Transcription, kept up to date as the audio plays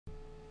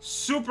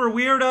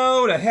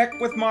SuperWeirdo, the heck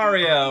with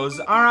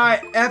Mario's.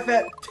 Alright, F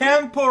it,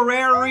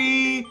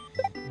 temporary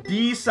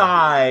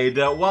B-side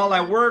while I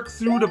work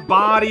through the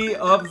body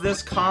of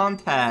this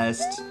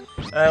contest.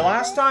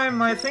 Last time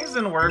my things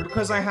didn't work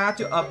because I had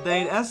to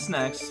update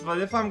SNES,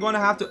 but if I'm going to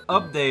have to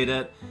update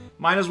it,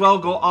 might as well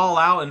go all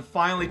out and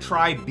finally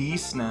try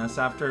BSNES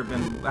after I've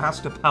been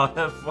asked about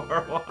it for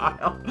a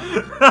while.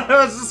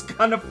 I was just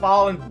gonna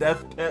fall in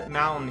Death Pit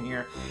Mountain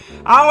here.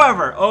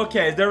 However,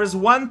 okay, there is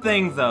one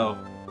thing though.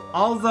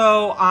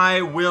 Although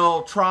I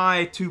will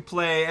try to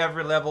play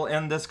every level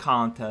in this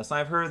contest,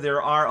 I've heard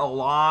there are a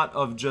lot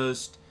of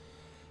just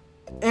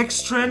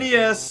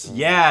extraneous,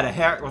 yeah, the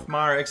heck with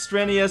Mario,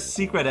 extraneous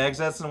secret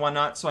exits and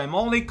whatnot, so I'm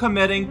only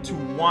committing to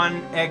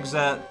one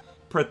exit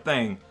per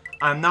thing.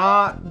 I'm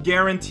not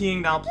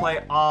guaranteeing that I'll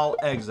play all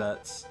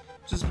exits,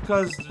 just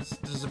because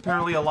there's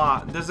apparently a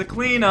lot. There's a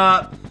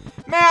cleanup.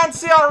 Man,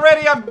 see,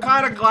 already I'm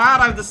kind of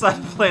glad I've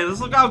decided to play this.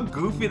 Look how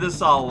goofy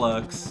this all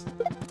looks.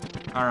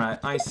 Alright,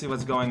 I see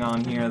what's going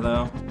on here,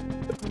 though.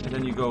 And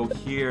then you go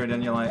here, and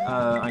then you're like,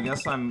 I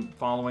guess I'm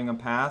following a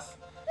path.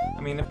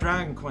 I mean, if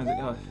Dragon Coins...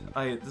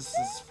 this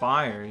is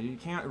fire. You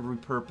can't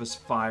repurpose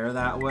fire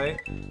that way.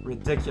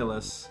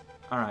 Ridiculous.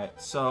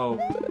 Alright, so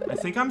I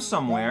think I'm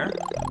somewhere.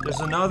 There's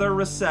another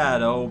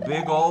Resetto,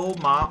 big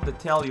old mop to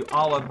tell you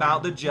all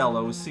about the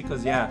Jello. See,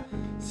 because, yeah,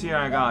 see,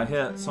 I got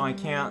hit, so I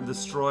can't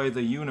destroy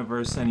the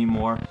universe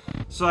anymore.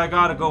 So I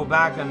gotta go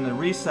back in the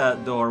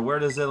reset door. Where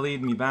does it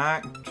lead me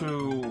back?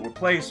 To a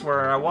place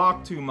where I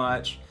walk too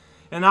much.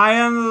 And I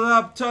ended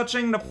up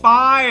touching the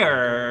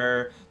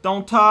fire.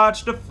 Don't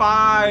touch the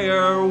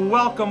fire.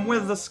 Welcome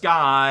with the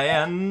sky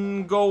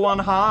and go on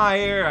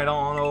higher. I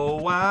don't know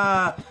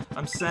why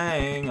I'm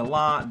saying a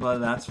lot, but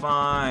that's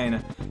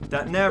fine.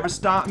 That never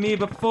stopped me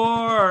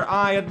before.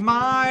 I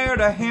admire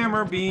the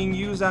hammer being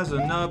used as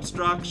an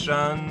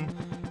obstruction.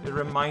 It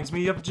reminds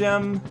me of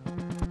Gem.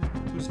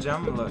 Who's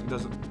Gem? Look,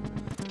 doesn't.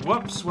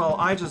 Whoops. Well,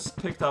 I just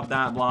picked up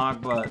that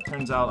block, but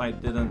turns out I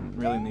didn't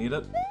really need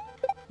it.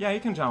 Yeah, you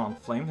can jump on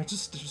flame. They're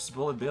just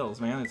bullet bills,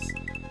 man.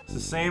 It's the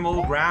same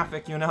old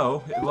graphic, you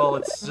know. Well,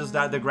 it's just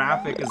that the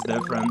graphic is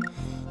different.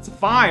 It's a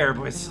fire,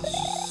 but it's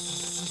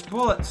just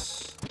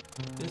bullets.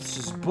 It's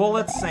just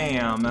Bullet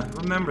Sam.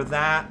 Remember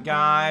that,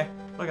 guy?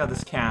 Look at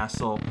this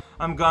castle.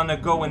 I'm gonna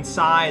go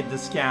inside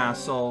this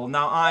castle.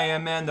 Now I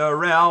am in the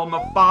realm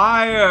of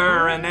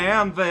fire and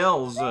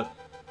anvils.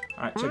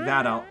 Alright, check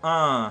that out.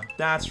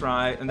 That's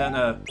right. And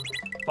then,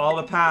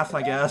 follow the path,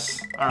 I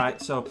guess.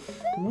 Alright, so,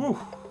 woo.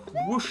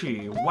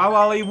 Whooshy,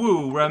 wowally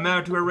woo.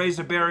 Remember to erase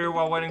the barrier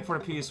while waiting for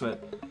the piece with.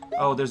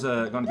 Oh, there's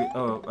gonna be,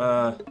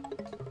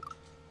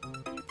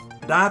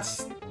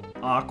 that's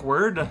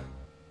awkward.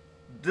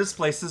 This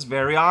place is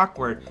very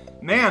awkward.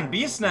 Man,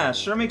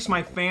 BSNES sure makes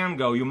my fan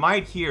go. You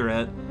might hear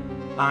it.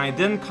 I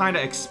didn't kind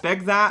of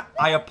expect that.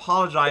 I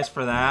apologize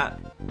for that.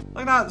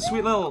 Look at that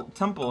sweet little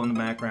temple in the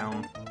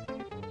background.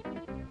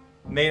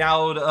 Made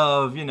out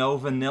of, you know,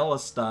 vanilla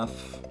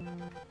stuff.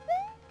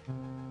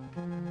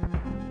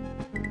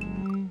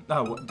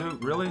 Oh,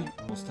 dude, really?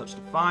 Almost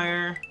touched the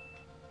fire.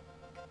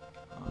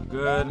 Oh,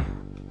 good.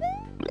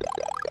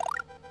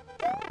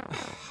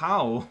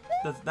 How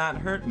does that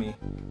hurt me?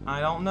 I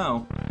don't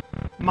know.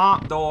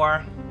 Mop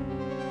door.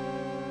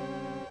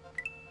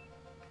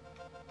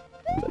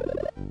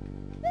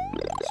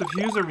 So if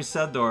you use a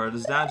reset door,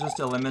 does that just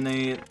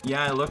eliminate...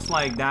 Yeah, it looks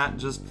like that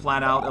just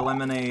flat out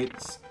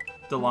eliminates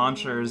the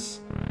launchers.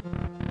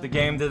 The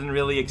game didn't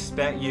really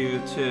expect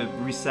you to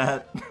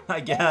reset, I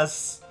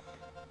guess.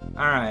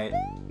 Alright,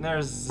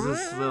 there's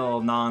this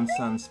little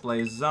nonsense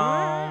play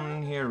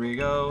zone. Here we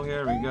go,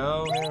 here we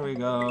go, here we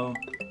go.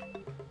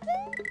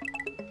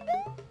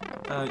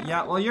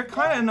 Yeah, well, you're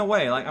kind of in the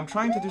way. Like, I'm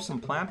trying to do some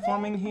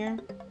platforming here.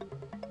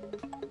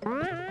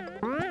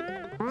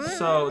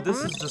 So,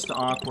 this is just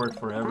awkward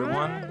for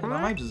everyone. I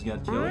might just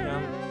get killed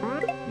again.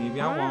 Maybe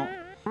I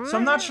won't. So,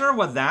 I'm not sure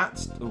what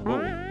that's...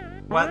 Whoa.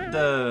 What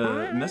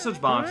the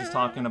message box is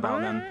talking about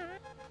then.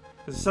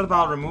 Because it said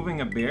about removing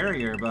a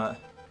barrier, but...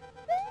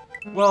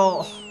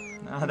 Well,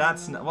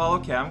 that's... Well,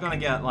 okay, I'm gonna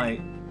get, like...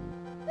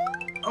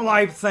 a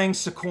life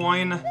thanks to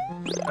coin.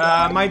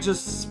 I might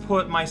just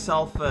put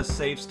myself a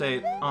save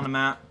state on the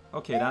map.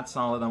 Okay, that's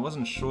solid. I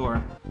wasn't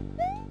sure.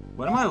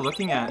 What am I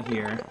looking at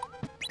here?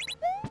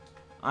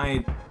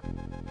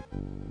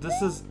 This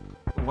is...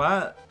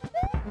 What?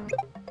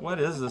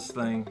 What is this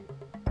thing?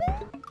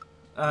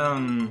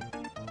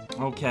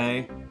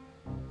 Okay.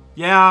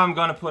 Yeah, I'm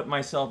gonna put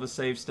myself a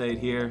save state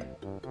here.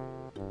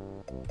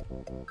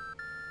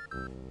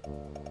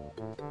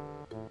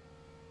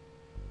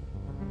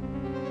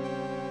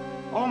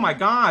 Oh my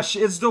gosh,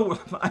 it's the...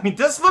 I mean,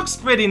 this looks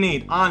pretty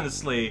neat,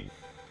 honestly.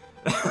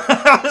 This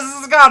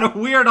has got a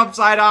weird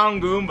upside-down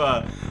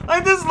Goomba.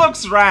 Like, this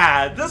looks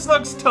rad. This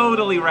looks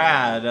totally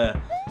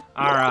rad.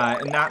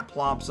 Alright, and that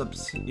plops up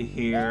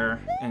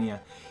here. And yeah.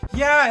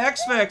 Yeah,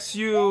 XFX,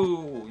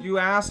 you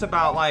asked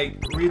about, like,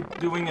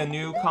 redoing a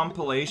new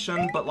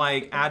compilation, but,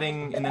 like,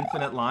 adding an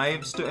infinite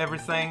lives to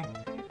everything.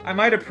 I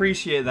might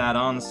appreciate that,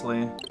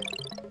 honestly.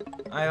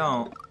 I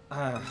don't...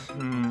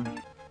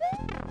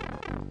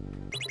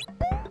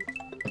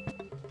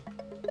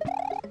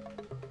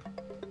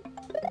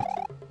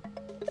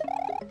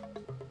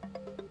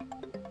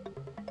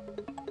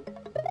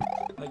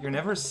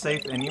 you're never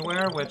safe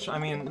anywhere, which, I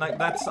mean, like,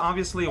 that's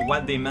obviously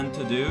what they meant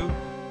to do.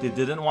 They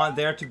didn't want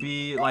there to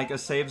be, like, a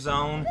safe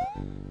zone,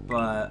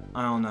 but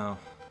I don't know.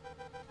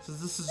 So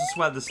this is just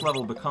what this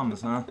level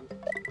becomes, huh?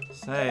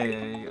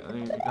 Say, you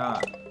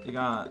got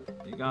to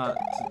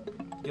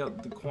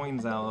get the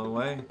coins out of the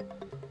way.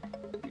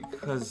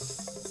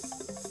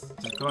 Because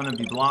there's gonna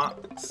be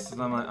blocks.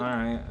 And I'm like,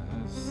 alright,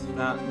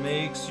 that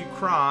makes you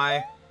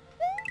cry.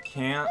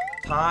 Can't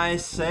I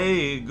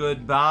say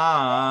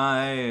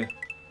goodbye?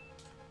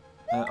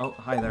 Oh,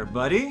 hi there,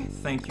 buddy.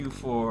 Thank you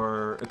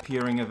for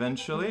appearing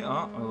eventually.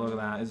 Oh, look at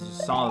that. It's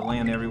just solid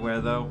land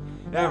everywhere, though.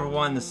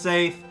 Everyone is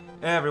safe.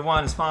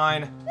 Everyone is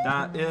fine.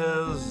 That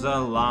is a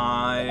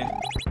lie.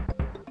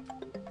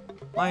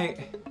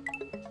 Like,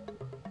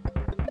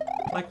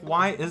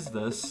 why is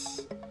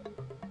this?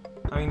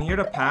 I mean, here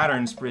the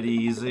pattern's pretty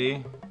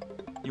easy.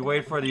 You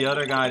wait for the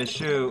other guy to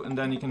shoot, and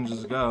then you can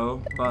just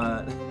go,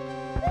 but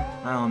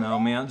I don't know,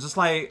 man. Just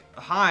like,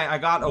 hi, I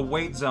got a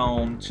wait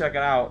zone. Check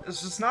it out.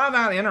 It's just not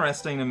that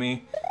interesting to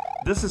me.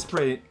 This is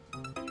pretty...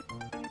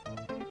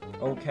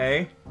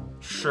 Okay.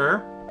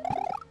 Sure.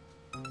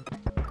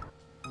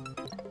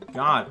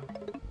 God.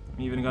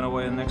 I'm even gonna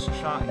wait an extra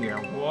shot here.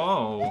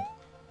 Whoa.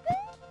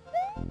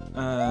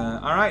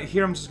 Alright,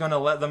 here I'm just gonna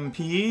let them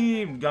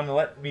pee, gonna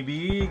let me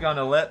be,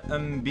 gonna let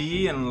them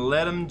be, and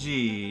let them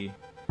G.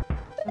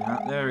 Yeah,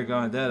 there we go,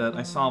 I did it.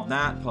 I solved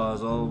that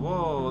puzzle.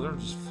 Whoa, they're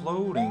just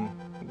floating.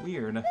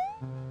 Weird.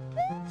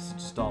 It's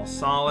just all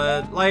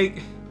solid.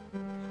 Like,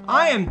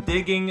 I am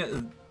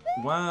digging...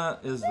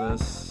 What is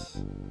this?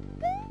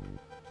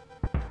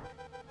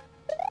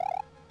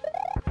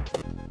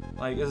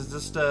 Like, is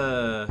this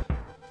to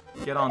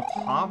get on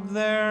top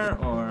there,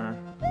 or...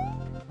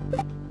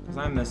 Because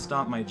I messed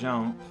up my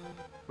jump,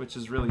 which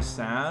is really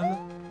sad.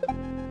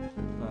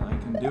 But I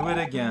can do it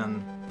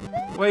again.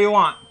 What do you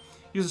want?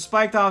 Use a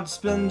spike top to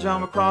spin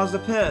jump across the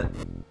pit.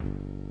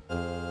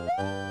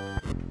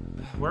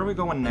 Where are we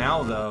going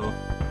now, though?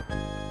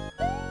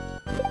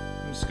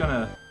 I'm just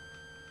gonna...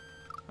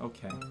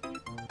 Okay.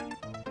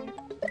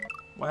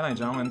 Why did I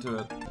jump into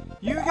it?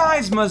 You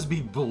guys must be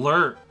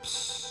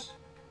blurps.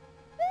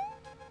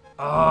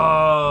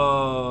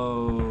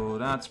 Oh,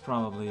 that's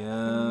probably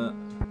it.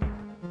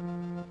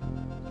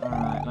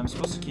 Alright, I'm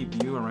supposed to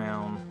keep you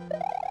around.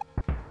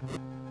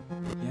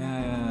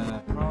 Yeah,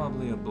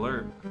 probably a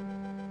blurp.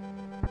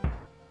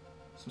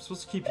 So I'm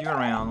supposed to keep you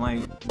around,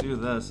 like, do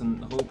this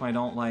and hope I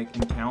don't, like,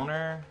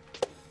 encounter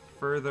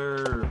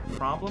further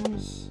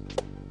problems?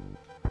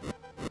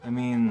 I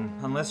mean,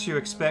 unless you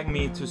expect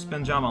me to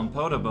spin jump on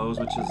Potobos,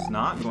 which is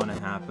not going to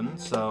happen,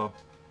 so...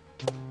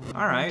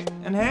 Alright,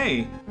 and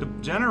hey, the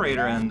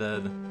generator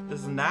ended.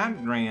 Isn't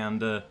that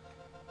grand? Alright,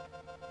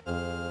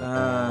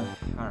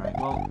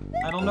 well,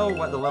 I don't know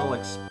what the level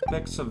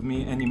expects of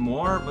me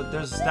anymore, but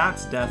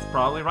that's death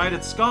probably, right?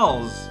 It's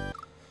skulls.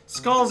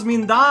 Skulls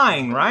mean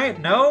dying, right?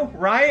 No?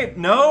 Right?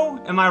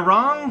 No? Am I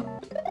wrong?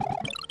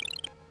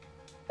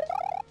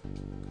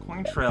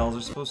 Coin trails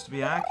are supposed to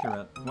be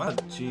accurate. What?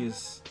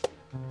 Jeez.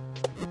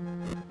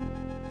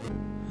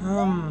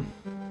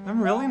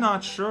 I'm really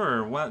not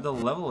sure what the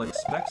level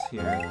expects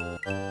here.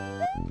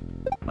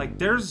 Like,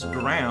 there's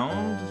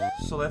ground,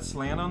 so let's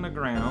land on the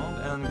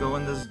ground and go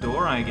in this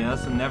door, I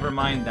guess, and never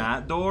mind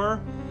that door.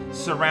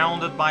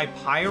 Surrounded by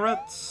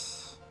pirates?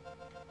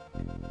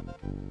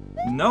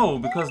 No,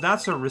 because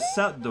that's a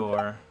reset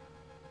door.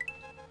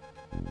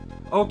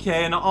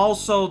 Okay, and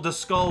also the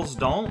skulls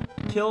don't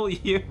kill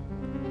you.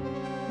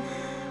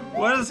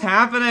 What is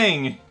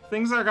happening?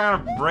 Things are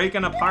kind of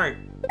breaking apart.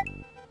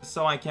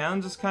 So I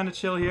can just kind of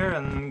chill here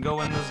and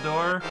go in this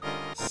door.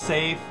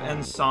 Safe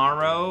and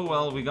sorrow.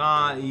 Well, we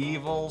got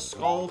evil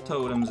skull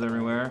totems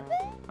everywhere.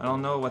 I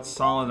don't know what's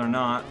solid or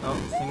not. Oh,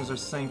 things are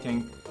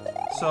sinking.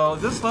 So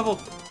this level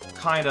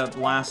kind of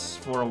lasts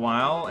for a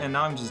while, and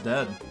now I'm just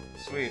dead.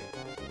 Sweet.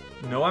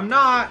 No, I'm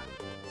not!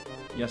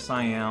 Yes,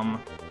 I am.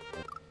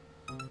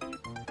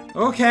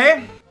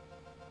 Okay.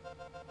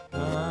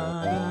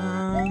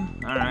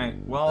 Alright,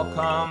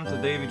 welcome to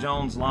Davy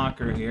Jones'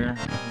 locker here.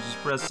 You just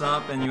press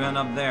up and you end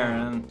up there.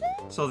 And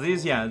so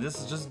these, yeah, this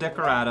is just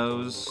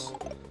decorados.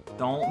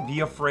 Don't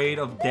be afraid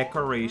of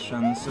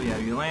decorations. So yeah,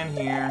 you land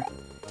here,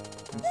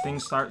 and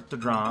things start to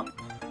drop.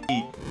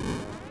 Be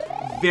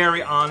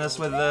very honest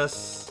with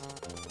this.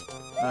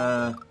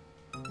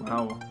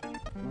 Wow.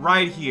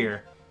 Right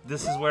here.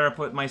 This is where I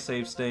put my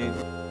save state.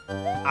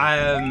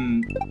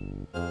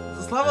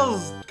 This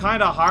level's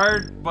kinda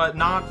hard, but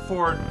not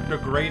for the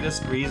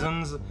greatest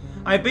reasons.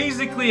 I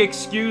basically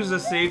excuse the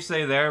save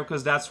state there,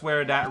 because that's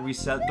where that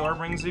reset door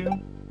brings you.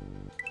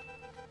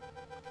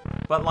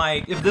 But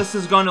like, if this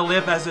is gonna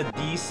live as a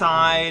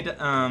D-side,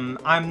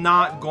 I'm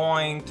not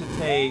going to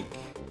take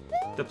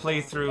the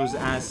playthroughs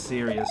as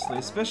seriously.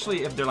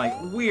 Especially if they're like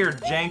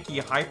weird,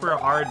 janky,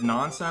 hyper-hard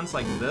nonsense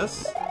like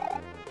this.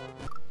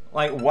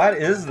 Like, what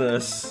is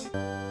this?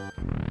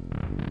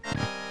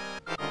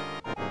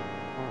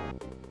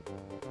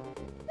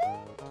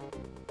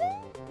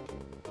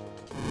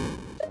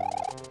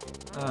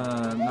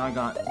 Now I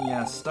got,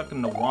 yeah, stuck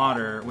in the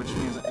water, which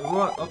means,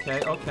 okay.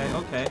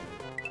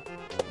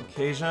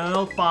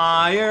 occasional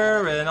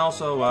fire, and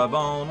also a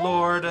bone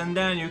lord, and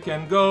then you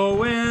can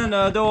go in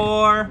a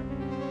door.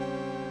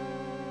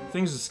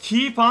 Things just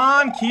keep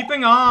on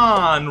keeping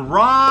on.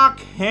 Rock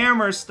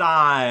hammer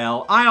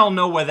style. I don't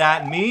know what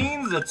that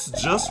means. It's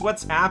just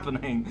what's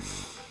happening.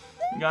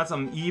 We got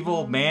some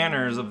evil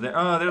banners up there.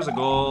 Oh, there's a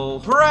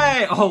goal.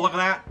 Hooray! Oh, look at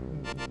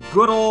that.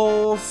 Good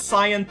old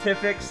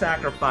scientific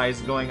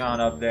sacrifice going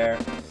on up there.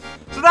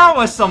 So that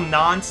was some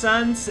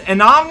nonsense.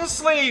 And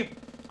honestly,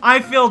 I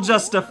feel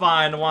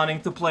justified wanting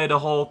to play the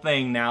whole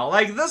thing now.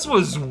 Like, this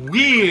was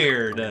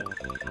weird.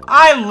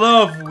 I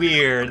love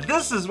weird.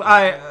 This is...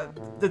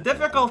 the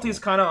difficulty is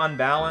kind of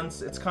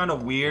unbalanced. It's kind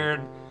of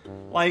weird.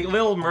 Like,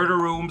 little murder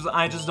rooms,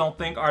 I just don't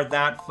think are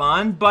that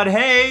fun. But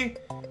hey,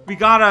 we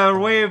got our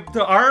way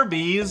to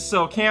Arby's,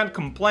 so can't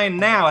complain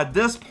now at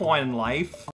this point in life.